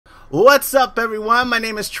What's up, everyone? My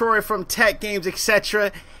name is Troy from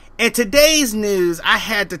TechGamesEtc. In today's news, I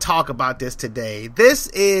had to talk about this today. This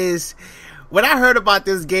is, when I heard about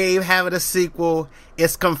this game having a sequel,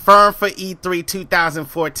 it's confirmed for E3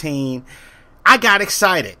 2014, I got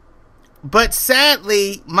excited. But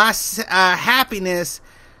sadly, my happiness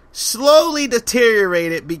slowly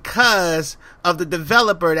deteriorated because of the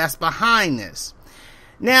developer that's behind this.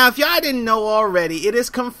 Now, if y'all didn't know already, it is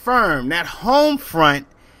confirmed that Homefront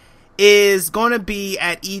is going to be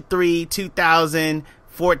at E3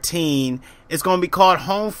 2014. It's going to be called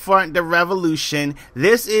Homefront: The Revolution.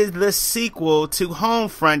 This is the sequel to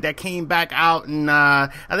Homefront that came back out in, I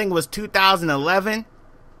think it was 2011.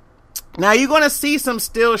 Now, you're going to see some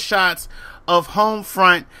still shots of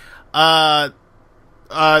Homefront, The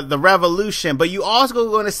Revolution, but you also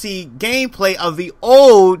going to see gameplay of the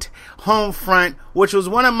old Homefront, which was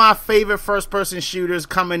one of my favorite first-person shooters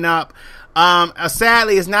coming up.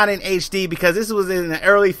 Sadly, it's not in HD because this was in the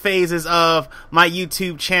early phases of my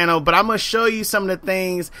YouTube channel, but I'm going to show you some of the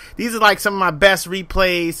things. These are like some of my best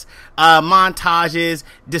replays, montages,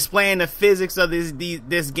 displaying the physics of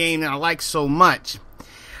this game that I like so much.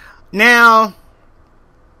 Now,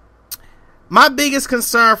 my biggest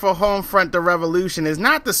concern for Homefront: The Revolution is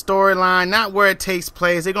not the storyline, not where it takes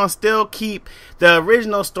place. They're going to still keep the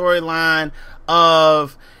original storyline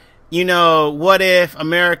of, you know, what if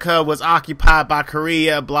America was occupied by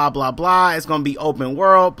Korea, blah, blah, blah. It's going to be open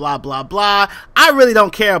world, blah, blah, blah. I really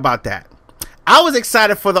don't care about that. I was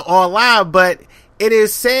excited for the All Out, but it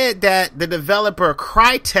is said that the developer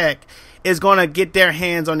Crytek is going to get their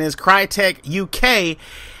hands on this, Crytek UK.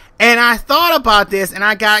 And I thought about this and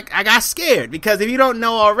I got scared because if you don't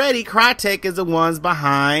know already, Crytek is the ones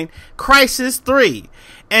behind Crysis 3.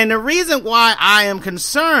 And the reason why I am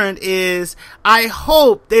concerned is I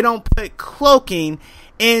hope they don't put cloaking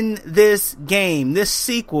in this game, this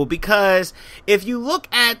sequel, because if you look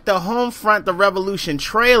at the Homefront: The Revolution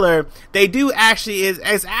trailer, they do actually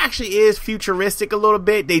is futuristic a little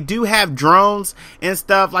bit. They do have drones and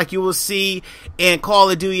stuff like you will see in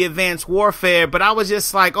Call of Duty Advanced Warfare, but I was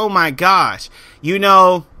just like, oh my gosh, you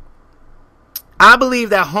know, I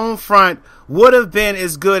believe that Homefront would have been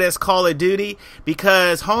as good as Call of Duty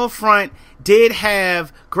because Homefront did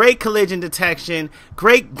have great collision detection,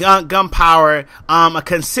 great gun power, a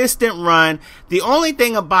consistent run. The only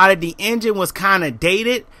thing about it, the engine was kind of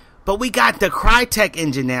dated, but we got the Crytek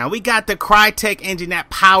engine now. We got the Crytek engine that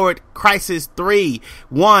powered Crysis 3,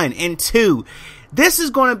 1, and 2. This is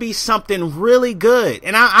going to be something really good,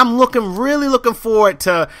 and I'm really looking forward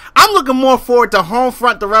to. I'm looking more forward to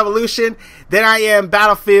Homefront: The Revolution than I am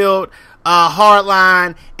Battlefield,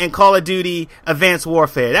 Hardline, and Call of Duty Advanced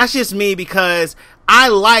Warfare. That's just me because I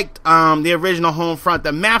liked the original Homefront.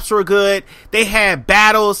 The maps were good. They had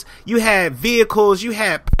battles. You had vehicles. You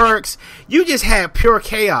had perks. You just had pure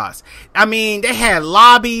chaos. I mean, they had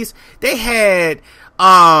lobbies. They had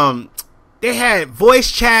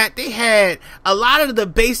voice chat. They had a lot of the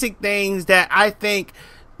basic things that I think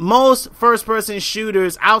most first-person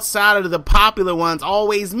shooters outside of the popular ones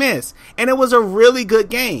always miss. And it was a really good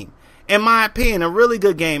game. In my opinion, a really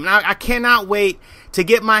good game. And I cannot wait to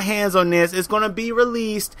get my hands on this. It's going to be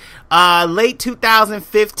released late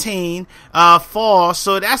 2015, fall.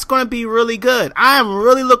 So that's going to be really good. I am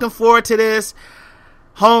really looking forward to this.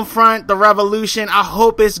 Homefront: The Revolution. I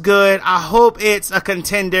hope it's good. I hope it's a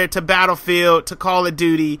contender to Battlefield, to Call of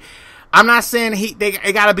Duty. I'm not saying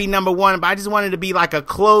it got to be number one, but I just wanted to be like a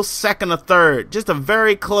close second or third. Just a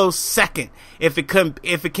very close second if it can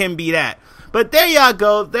be that. But there y'all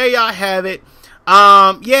go. There y'all have it.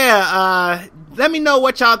 Let me know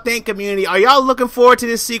what y'all think, community. Are y'all looking forward to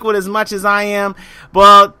this sequel as much as I am?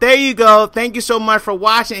 Well, there you go. Thank you so much for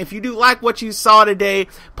watching. If you do like what you saw today,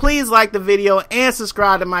 please like the video and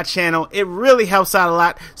subscribe to my channel. It really helps out a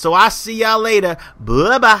lot. So I'll see y'all later.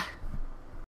 Bye-bye.